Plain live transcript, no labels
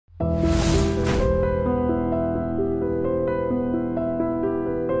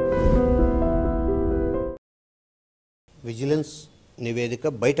Vigilance నివేదిక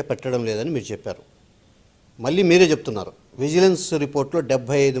బయట పెట్టడం లేదని మీరు చెప్పారు. మళ్ళీ మీరే చెప్తున్నారు విజిలెన్స్ రిపోర్ట్లో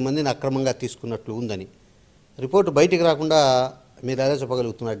 75 మందిని అక్రమంగా తీసుకున్నట్లు ఉందని. రిపోర్టు బయటికి రాకుండా మీరు ఎలా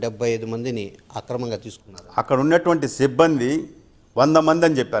చెప్పగలుగుతున్నారు 75 మందిని అక్రమంగా తీసుకున్నారు? అక్కడ ఉన్నటువంటి సిబ్బంది 100 మంది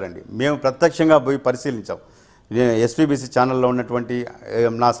అని చెప్పారండి. మేము ప్రత్యక్షంగా పోయి పరిశీలించాం. ఎస్పీబీసీ ఛానల్లో ఉన్నటువంటి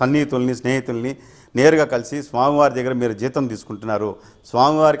నా సన్నిహితుల్ని స్నేహితుల్ని నేరుగా కలిసి స్వామివారి దగ్గర మీరు జీతం తీసుకుంటున్నారు,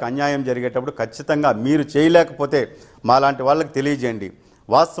 స్వామివారికి అన్యాయం జరిగేటప్పుడు ఖచ్చితంగా మీరు చేయలేకపోతే మాలాంటి వాళ్ళకి తెలియజేయండి,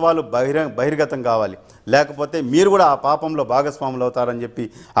 వాస్తవాలు బహిర్గతం కావాలి, లేకపోతే మీరు కూడా ఆ పాపంలో భాగస్వాములు అవుతారని చెప్పి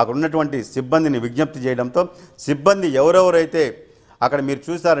అక్కడ ఉన్నటువంటి సిబ్బందిని విజ్ఞప్తి చేయడంతో సిబ్బంది ఎవరెవరైతే అక్కడ మీరు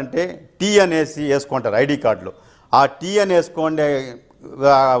చూసారంటే టీ అనేసి వేసుకుంటారు ఐడి కార్డులు, ఆ టీ అని వేసుకోండే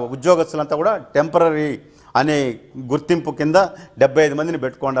ఉద్యోగస్తులంతా కూడా టెంపరీ అనే గుర్తింపు కింద 75 మందిని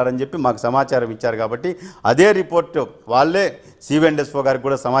పెట్టుకున్నారని చెప్పి మాకు సమాచారం ఇచ్చారు. కాబట్టి అదే రిపోర్టు వాళ్ళే సివిఎండ్ఎస్ఓ గారికి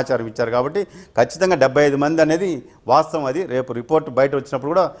కూడా సమాచారం ఇచ్చారు. కాబట్టి ఖచ్చితంగా 75 మంది అనేది వాస్తవం. అది రేపు రిపోర్టు బయట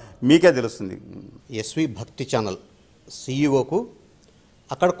వచ్చినప్పుడు కూడా మీకే తెలుస్తుంది. ఎస్వి భక్తి ఛానల్ సీఈఓకు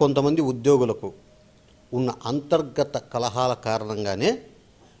అక్కడ కొంతమంది ఉద్యోగులకు ఉన్న అంతర్గత కలహాల కారణంగానే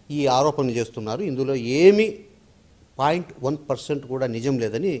ఈ ఆరోపణలు చేస్తున్నారు. ఇందులో ఏమీ 0.1% కూడా నిజం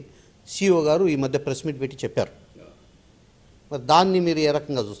లేదని సీఈఓ గారు ఈ మధ్య ప్రెస్ మీట్ పెట్టి చెప్పారు. మరి దాన్ని మీరు ఏ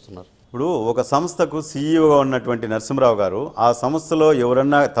రకంగా చూస్తున్నారు? ఇప్పుడు ఒక సంస్థకు సీఈఓగా ఉన్నటువంటి నరసింహరావు గారు ఆ సంస్థలో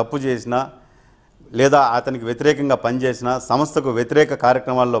ఎవరన్నా తప్పు చేసినా లేదా అతనికి వ్యతిరేకంగా పనిచేసినా సంస్థకు వ్యతిరేక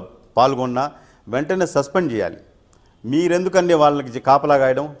కార్యక్రమాల్లో పాల్గొన్నా వెంటనే సస్పెండ్ చేయాలి. మీరెందుకండి వాళ్ళకి కాపలా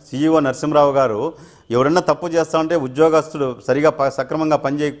గాయడం? సీఈఓ నరసింహరావు గారు ఎవరన్నా తప్పు చేస్తా ఉంటే ఉద్యోగస్తుడు సరిగా సక్రమంగా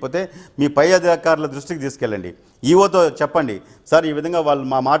పనిచేయకపోతే మీ పై అధికారుల దృష్టికి తీసుకెళ్ళండి, ఈఓతో చెప్పండి, సార్ ఈ విధంగా వాళ్ళు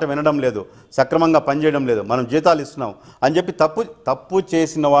మా మాట వినడం లేదు, సక్రమంగా పనిచేయడం లేదు, మనం జీతాలు ఇస్తున్నాం అని చెప్పి తప్పు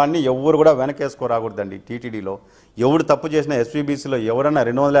చేసిన వాడిని ఎవరు కూడా వెనకేసుకోరాకూడదండి. టీటీడీలో ఎవరు తప్పు చేసినా ఎస్పీబీసీలో ఎవరన్నా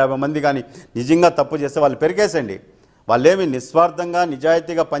 250 మంది కానీ నిజంగా తప్పు చేస్తే వాళ్ళు పెరికేసండి. వాళ్ళేమి నిస్వార్థంగా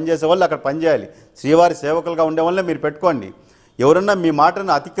నిజాయితీగా పనిచేసే వాళ్ళు అక్కడ పనిచేయాలి. శ్రీవారి సేవకులుగా ఉండే వాళ్ళే మీరు పెట్టుకోండి. ఎవరన్నా మీ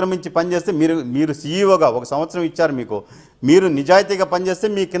మాటను అతిక్రమించి పనిచేస్తే మీరు సీఈఓగా 1 సంవత్సరం ఇచ్చారు మీకు, మీరు నిజాయితీగా పనిచేస్తే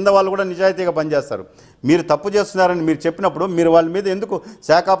మీ కింద వాళ్ళు కూడా నిజాయితీగా పనిచేస్తారు. మీరు తప్పు చేస్తున్నారని మీరు చెప్పినప్పుడు మీరు వాళ్ళ మీద ఎందుకు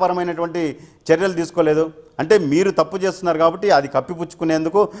శాఖాపరమైనటువంటి చర్యలు తీసుకోలేదు? అంటే మీరు తప్పు చేస్తున్నారు కాబట్టి అది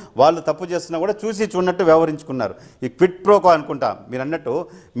కప్పిపుచ్చుకునేందుకు వాళ్ళు తప్పు చేస్తున్నా కూడా చూసి చూడనట్టు వ్యవహరించుకున్నారు. ఈ క్విట్ ప్రోకో అనుకుంటా మీరు అన్నట్టు,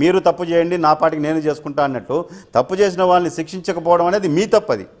 మీరు తప్పు చేయండి నా పాటికి నేను చేసుకుంటా అన్నట్టు తప్పు చేసిన వాళ్ళని శిక్షించకపోవడం అనేది మీ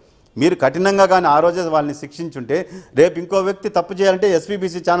తప్పది. మీరు కఠినంగా కానీ ఆ రోజే వాళ్ళని శిక్షించుంటే రేపు ఇంకో వ్యక్తి తప్పు చేయాలంటే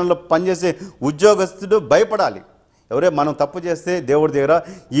ఎస్పీబీసీ ఛానల్లో పనిచేసే ఉద్యోగస్తుడు భయపడాలి. ఎవరే మనం తప్పు చేస్తే దేవుడి దగ్గర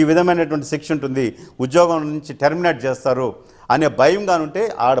ఈ విధమైనటువంటి శిక్ష ఉంటుంది, ఉద్యోగం నుంచి టెర్మినేట్ చేస్తారు అనే భయంగా ఉంటే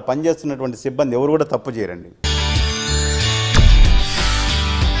ఆడ పనిచేస్తున్నటువంటి సిబ్బంది ఎవరు కూడా తప్పు చేయరండి.